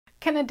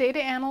Can a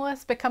data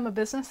analyst become a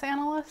business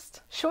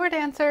analyst? Short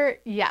answer,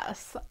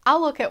 yes.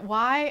 I'll look at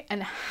why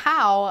and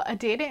how a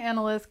data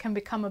analyst can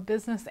become a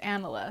business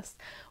analyst.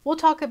 We'll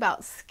talk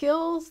about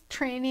skills,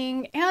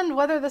 training, and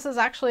whether this is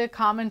actually a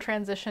common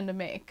transition to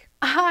make.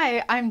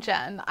 Hi, I'm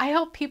Jen. I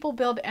help people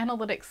build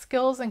analytics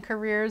skills and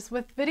careers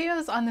with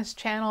videos on this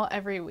channel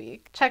every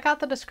week. Check out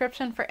the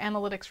description for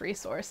analytics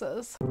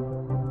resources.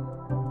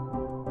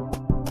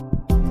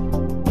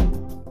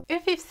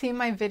 If you've seen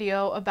my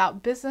video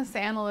about business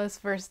analysts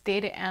versus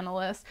data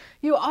analysts,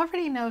 you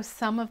already know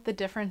some of the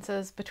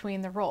differences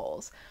between the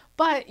roles,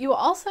 but you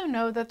also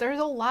know that there's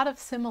a lot of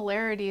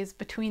similarities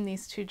between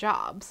these two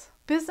jobs.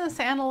 Business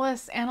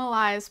analysts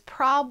analyze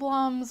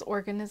problems,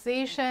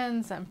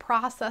 organizations, and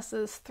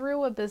processes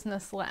through a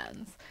business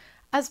lens.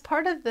 As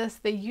part of this,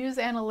 they use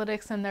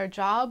analytics in their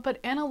job,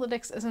 but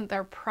analytics isn't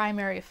their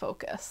primary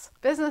focus.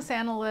 Business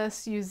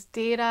analysts use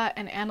data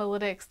and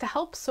analytics to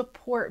help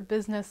support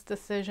business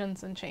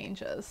decisions and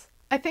changes.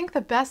 I think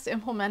the best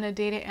implemented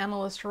data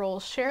analyst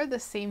roles share the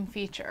same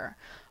feature.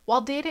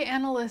 While data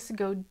analysts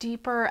go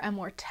deeper and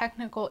more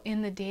technical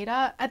in the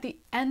data, at the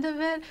end of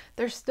it,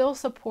 they're still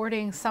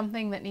supporting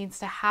something that needs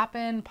to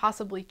happen,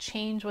 possibly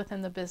change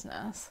within the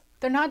business.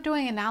 They're not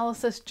doing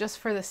analysis just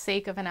for the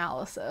sake of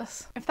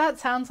analysis. If that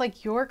sounds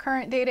like your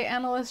current data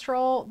analyst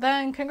role,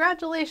 then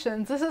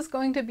congratulations, this is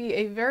going to be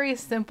a very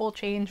simple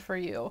change for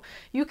you.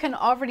 You can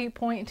already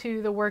point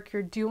to the work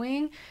you're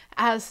doing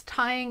as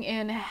tying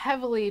in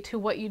heavily to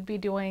what you'd be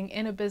doing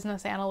in a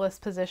business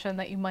analyst position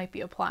that you might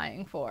be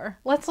applying for.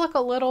 Let's look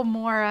a little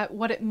more at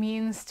what it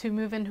means to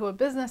move into a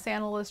business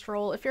analyst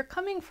role if you're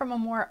coming from a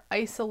more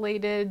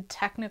isolated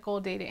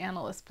technical data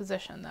analyst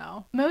position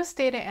though. Most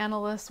data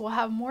analysts will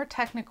have more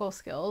technical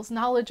skills,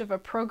 knowledge of a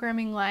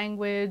programming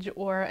language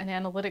or an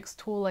analytics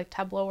tool like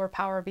Tableau or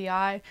Power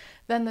BI,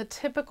 than the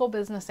typical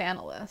business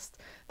analyst.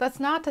 That's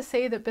not to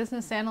say that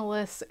business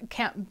analysts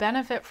can't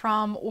benefit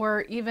from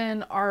or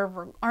even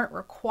aren't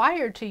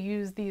required to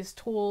use these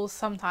tools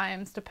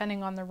sometimes,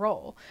 depending on the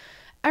role.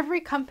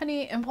 Every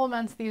company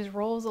implements these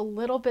roles a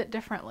little bit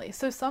differently.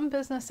 So some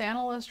business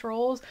analyst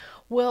roles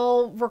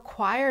will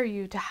require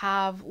you to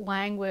have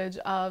language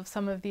of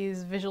some of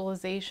these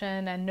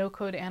visualization and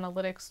no-code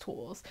analytics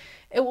tools.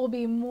 It will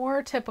be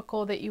more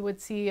typical that you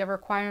would see a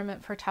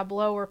requirement for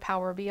Tableau or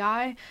Power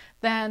BI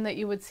than that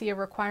you would see a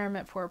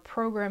requirement for a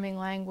programming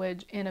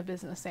language in a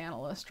business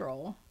analyst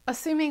role.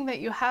 Assuming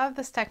that you have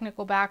this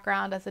technical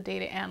background as a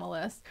data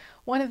analyst,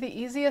 one of the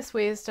easiest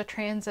ways to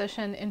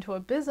transition into a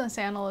business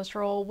analyst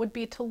role would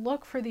be to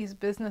look for these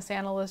business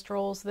analyst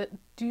roles that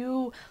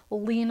do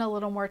lean a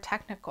little more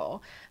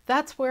technical.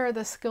 That's where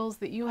the skills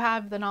that you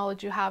have, the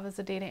knowledge you have as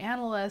a data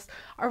analyst,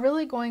 are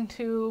really going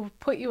to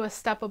put you a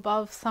step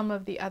above some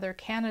of the other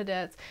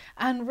candidates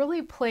and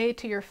really play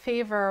to your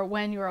favor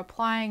when you're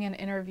applying and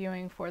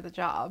interviewing for the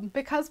job.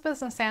 Because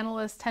business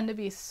analysts tend to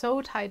be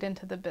so tied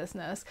into the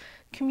business,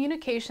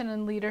 communication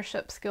and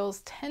leadership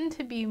skills tend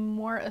to be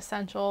more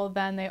essential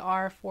than they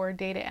are for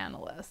data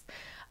analysts.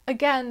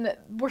 Again,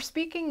 we're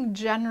speaking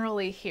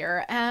generally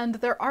here, and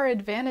there are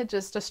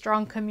advantages to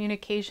strong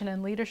communication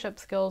and leadership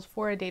skills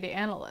for a data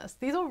analyst.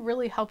 These will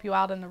really help you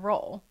out in the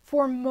role.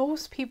 For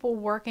most people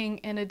working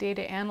in a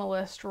data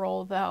analyst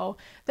role, though,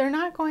 they're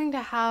not going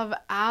to have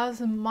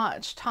as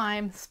much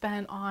time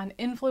spent on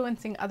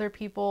influencing other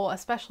people,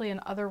 especially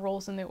in other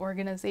roles in the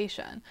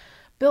organization.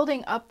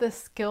 Building up this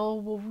skill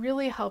will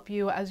really help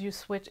you as you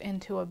switch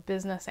into a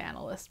business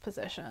analyst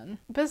position.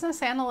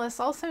 Business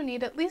analysts also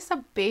need at least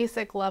a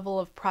basic level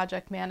of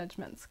project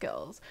management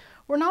skills.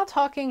 We're not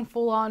talking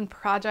full-on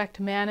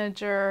project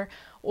manager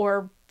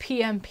or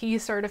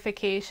PMP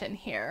certification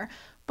here,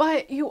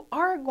 but you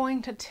are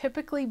going to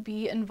typically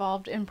be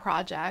involved in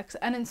projects,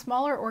 and in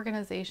smaller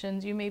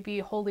organizations, you may be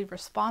wholly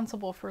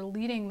responsible for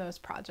leading those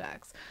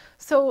projects.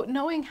 So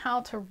knowing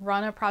how to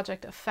run a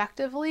project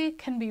effectively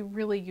can be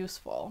really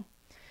useful.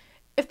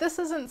 If this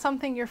isn't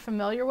something you're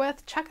familiar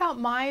with, check out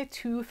my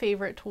 2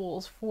 favorite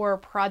tools for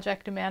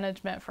project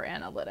management for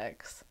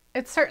analytics.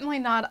 It's certainly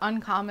not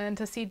uncommon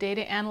to see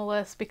data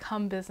analysts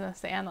become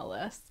business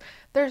analysts.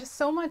 There's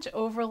so much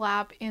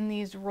overlap in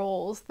these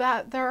roles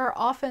that there are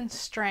often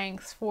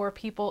strengths for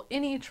people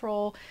in each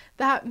role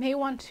that may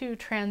want to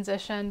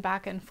transition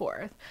back and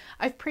forth.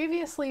 I've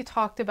previously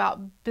talked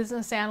about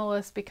business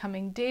analysts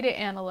becoming data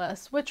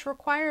analysts, which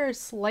requires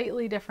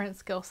slightly different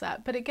skill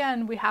set, but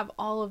again, we have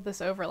all of this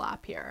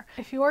overlap here.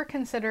 If you are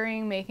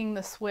considering making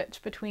the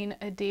switch between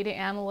a data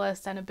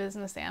analyst and a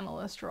business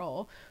analyst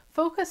role,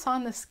 focus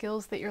on the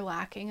skills that you're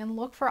lacking and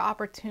look for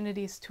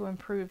opportunities to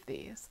improve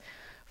these.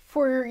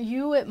 For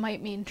you, it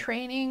might mean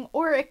training,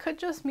 or it could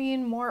just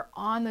mean more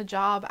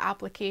on-the-job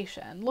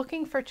application,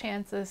 looking for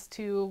chances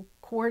to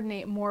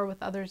coordinate more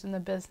with others in the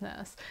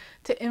business,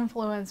 to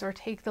influence or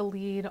take the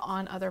lead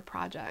on other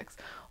projects.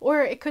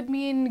 Or it could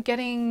mean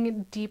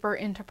getting deeper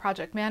into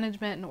project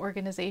management and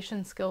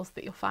organization skills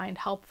that you'll find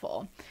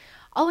helpful.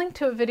 I'll link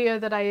to a video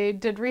that I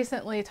did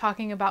recently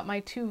talking about my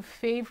 2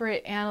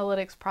 favorite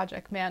analytics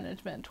project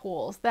management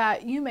tools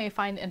that you may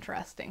find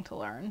interesting to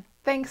learn.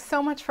 Thanks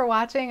so much for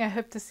watching. I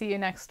hope to see you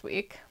next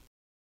week.